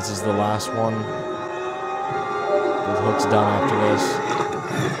think this is the last one. The hook's done after this.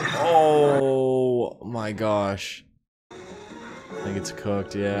 Oh my gosh. I think it's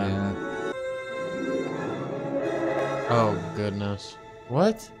cooked, yeah. Oh goodness.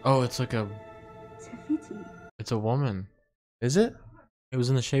 What? Oh, it's like a. Tafiti. It's a woman. Is it? It was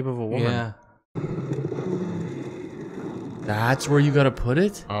in the shape of a woman. Yeah. That's where you gotta put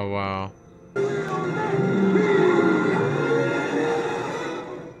it? Oh wow.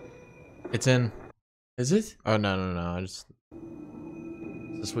 It's in. Is it? Oh no. I just.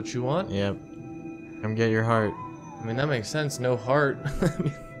 Is this what you want? Yep. Come get your heart. I mean, that makes sense. No heart.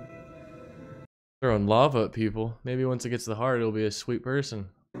 Throwing lava at people. Maybe once it gets to the heart, it'll be a sweet person.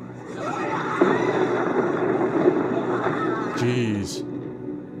 Jeez.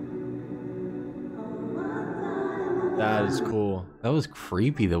 That is cool. That was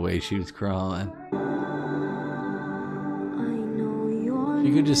creepy the way she was crawling.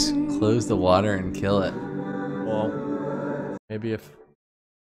 You could just close the water and kill it. Well, maybe if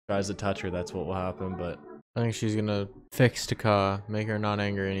tries to touch her, that's what will happen, but I think she's gonna fix Taka, make her not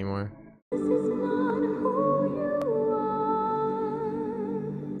angry anymore.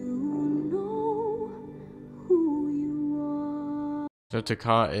 So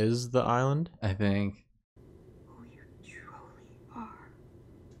Taka is the island? I think. Who you truly are.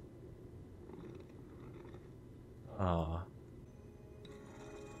 Aw.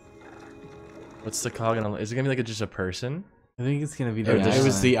 What's the cog gonna? Is it gonna be like just a person? I think it's gonna be It the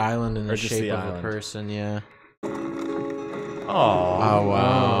was the island in Or the just shape the of island. a person, yeah. Oh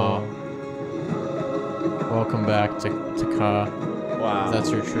wow. Welcome back to Taka. Wow. That's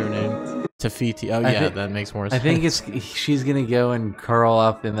her true name. Tafiti. Oh yeah, that makes more sense. I think it's she's gonna go and curl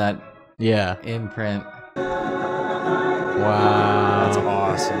up in that imprint. Wow. That's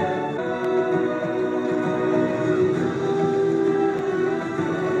awesome.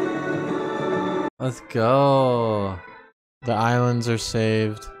 Let's go. The islands are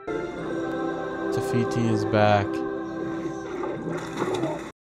saved. Tafiti is back.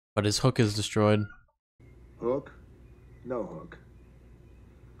 But his hook is destroyed. Hook? No hook.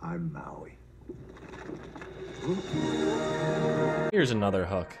 I'm Maui. Here's another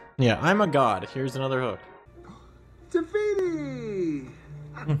hook. Yeah, I'm a god. Here's another hook. Tafiti!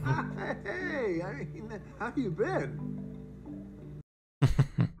 Hey, I mean, how you been?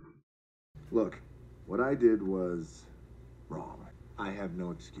 Look, what I did was wrong. I have no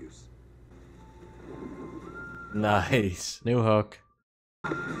excuse. Nice. New hook.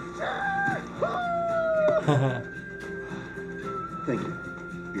 Thank you.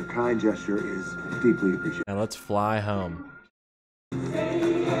 Your kind gesture is deeply appreciated. Now let's fly home.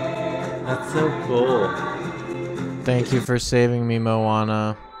 That's so cool. Thank you for saving me,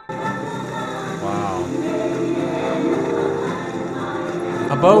 Moana. Wow.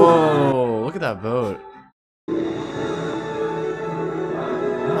 A boat. Whoa, look at that boat.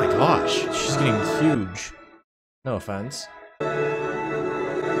 Oh my gosh. She's getting huge. No offense.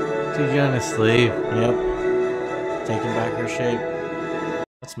 She's going to sleep. Yep. Taking back her shape.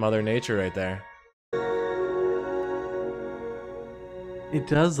 That's Mother Nature right there. It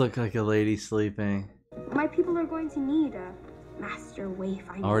does look like a lady sleeping. My people are going to need a master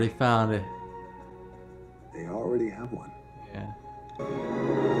wayfinder. Already found it. They already have one. Yeah.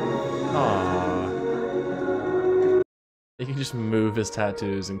 Aww. You can just move his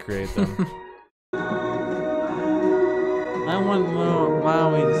tattoos and create them. I want more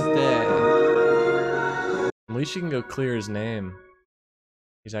Maui to stay. At least you can go clear his name.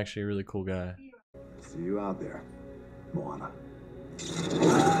 He's actually a really cool guy. See you out there. Moana.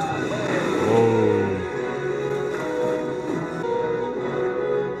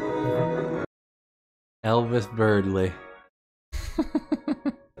 Elvis Birdley.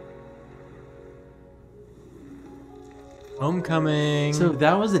 Homecoming. So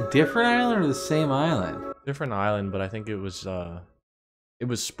that was a different island or the same island? Different island, but I think it was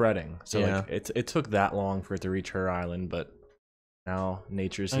spreading. So Yeah. like it took that long for it to reach her island, but now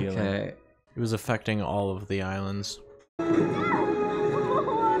nature's healing. Okay. It was affecting all of the islands.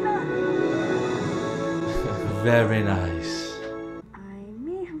 Very nice. I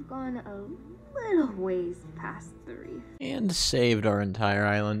may have gone a little ways past the reef. And saved our entire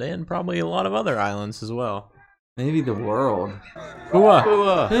island and probably a lot of other islands as well. Maybe the world. Hooah!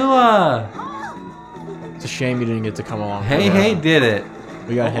 Hooah! It's a shame you didn't get to come along. Hey, hey, did it.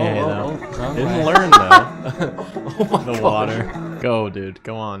 We got hey, though. wrong Didn't way. learn though. Oh my The God. water. Go, dude.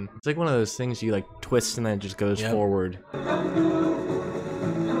 Go on. It's like one of those things you like twist and then it just goes Yep. forward. We're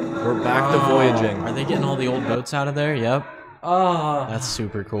back to voyaging. Are they getting all the old boats out of there? Yep. Oh, That's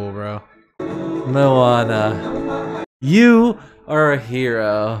super cool, bro. Moana. You are a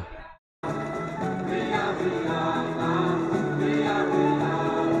hero.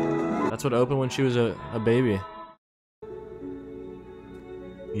 That's what opened when she was a baby.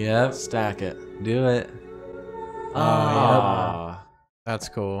 Yep, Stack it. do it. Ah. That's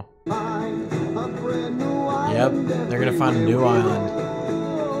cool. Yep. They're gonna find a new island.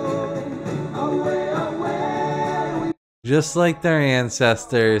 Just like their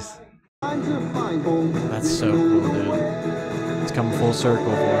ancestors. That's so cool, dude. It's come full circle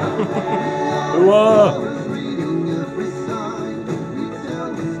for them.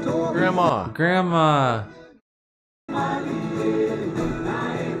 Grandma. Grandma.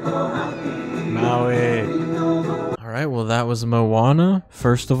 Maui. Alright, well that was Moana.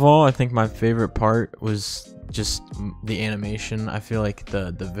 First of all, I think my favorite part was just the animation. I feel like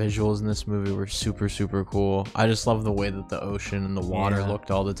the visuals in this movie were super, super cool. I just love the way that the ocean and the water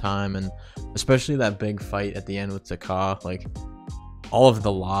looked all the time, and especially that big fight at the end with Taka. Like, all of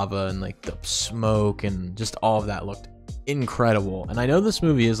the lava and like the smoke and just all of that looked incredible. And I know this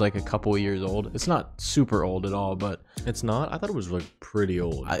movie is like a couple years old. It's not super old at all, but It's not? I thought it was like pretty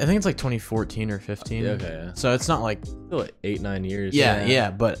old. I think it's like 2014 or 15. Okay, yeah. So it's not like Still like 8-9 years.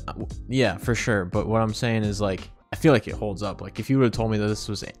 but yeah, for sure. But what I'm saying is like I feel like it holds up. Like if you would have told me that this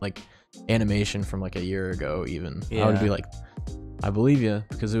was like animation from like a year ago, even I would be like, I believe you,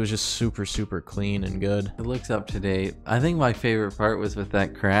 because it was just super, super clean and good. It looks up to date. I think my favorite part was with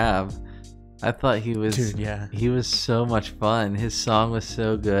that crab. I thought he was, Dude, yeah. he was so much fun. His song was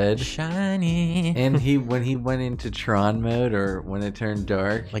so good. Shiny. And when he went into Tron mode, or when it turned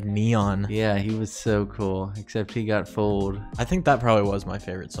dark, Like neon. yeah, he was so cool. Except he got fooled. I think that probably was my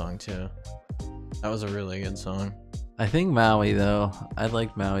favorite song too. That was a really good song. I think Maui though. I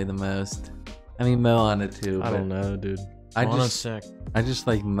like Maui the most. I mean Moana too. I but don't know, dude. Moana's sick. I just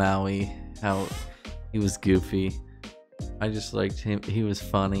like Maui, how he was goofy. I just liked him. He was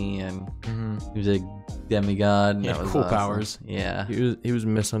funny and he was a demigod. And He had that was cool awesome. powers. Yeah. He was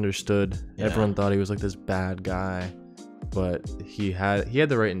misunderstood. Yeah. Everyone thought he was like this bad guy, but he had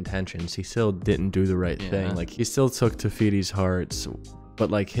the right intentions. He still didn't do the right Yeah. thing. Like he still took Tafiti's hearts,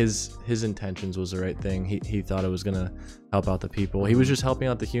 but like his intentions was the right thing. He thought it was gonna help out the people. He was just helping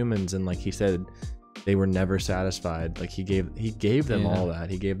out the humans, and like he said, they were never satisfied. Like he gave them all that.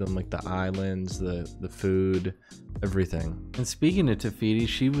 He gave them like the islands, the food, everything. And speaking of Tafiti,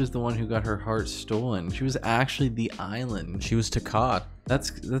 she was the one who got her heart stolen. She was actually the island. She was Taka.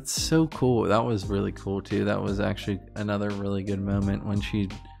 That's so cool. That was really cool too. That was actually another really good moment when she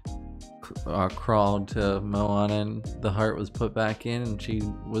crawled to Moana and the heart was put back in and she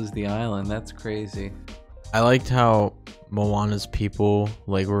was the island. That's crazy. I liked how Moana's people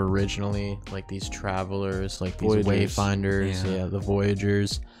like were originally like these travelers, like these Voyagers. wayfinders, Yeah. the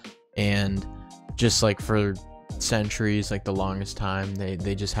voyagers, and just like for centuries, like the longest time,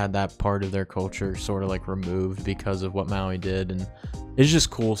 they just had that part of their culture sort of like removed because of what Maui did, and it's just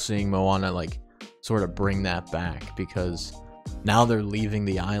cool seeing Moana like sort of bring that back because now they're leaving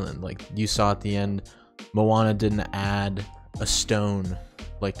the island. Like you saw at the end, Moana didn't add a stone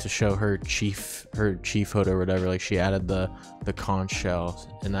like to show her chiefhood or whatever. Like she added the conch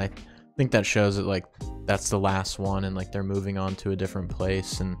shell, and I think that shows that like that's the last one and like they're moving on to a different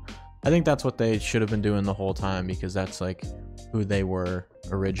place. And I think that's what they should have been doing the whole time, because that's like who they were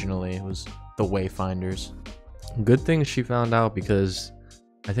originally. It was the wayfinders. Good thing she found out, because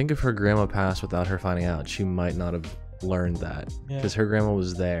I think if her grandma passed without her finding out, she might not have learned that, because her grandma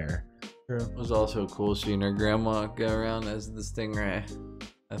was there. It was also cool seeing her grandma go around as the stingray.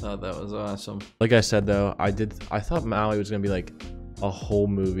 I thought that was awesome. Like I said though, I thought Maui was gonna be like a whole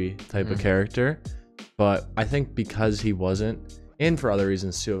movie type of character, but I think because he wasn't, and for other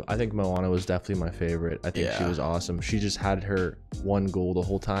reasons too, I think Moana was definitely my favorite. I think she was awesome. She just had her one goal the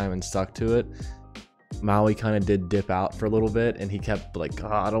whole time and stuck to it. Maui kind of did dip out for a little bit, and he kept like,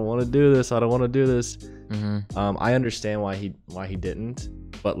 I don't want to do this. I don't want to do this. I understand why he didn't,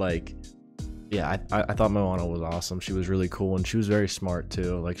 but like, yeah, I thought Moana was awesome. She was really cool, and she was very smart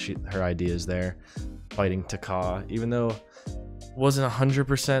too. Like her ideas there, fighting Taka, even though it wasn't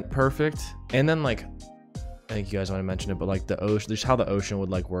 100% perfect. And then like, I think you guys want to mention it, but like the ocean, just how the ocean would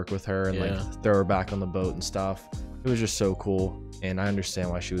like work with her and like throw her back on the boat and stuff. It was just so cool, and I understand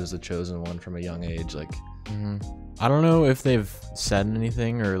why she was the chosen one from a young age. Like, I don't know if they've said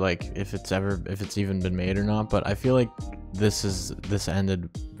anything or like if it's even been made or not, but I feel like this ended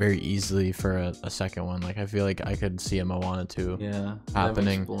very easily for a second one. Like I feel like I could see a Moana 2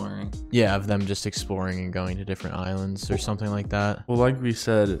 happening. Of them just exploring and going to different islands or something like that. Well, like we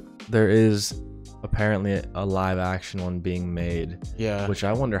said, there is apparently a live action one being made, which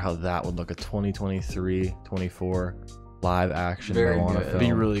I wonder how that would look, a 2023 24 live action Moana film. It'd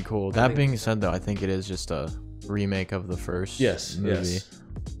be really cool. That being said though, I think it is just a remake of the first movie.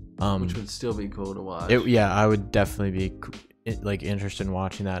 Which would still be cool to watch. I would definitely be like interested in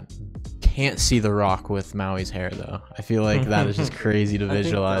watching that. Can't see The Rock with Maui's hair though. I feel like that is just crazy to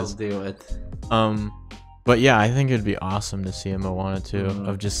visualize. I think they'll do it. But yeah, I think it'd be awesome to see a Moana 2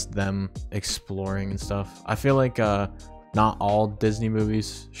 of just them exploring and stuff. I feel like not all Disney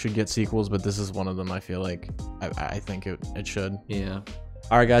movies should get sequels, but this is one of them. I feel like I think it should. Yeah.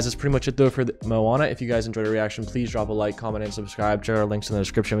 All right, guys, that's pretty much it though for Moana. If you guys enjoyed our reaction, please drop a like, comment, and subscribe. Check our links in the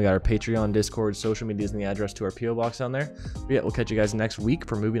description. We got our Patreon, Discord, social medias, and the address to our PO box down there. But yeah, we'll catch you guys next week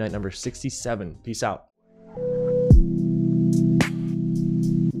for movie night number 67. Peace out.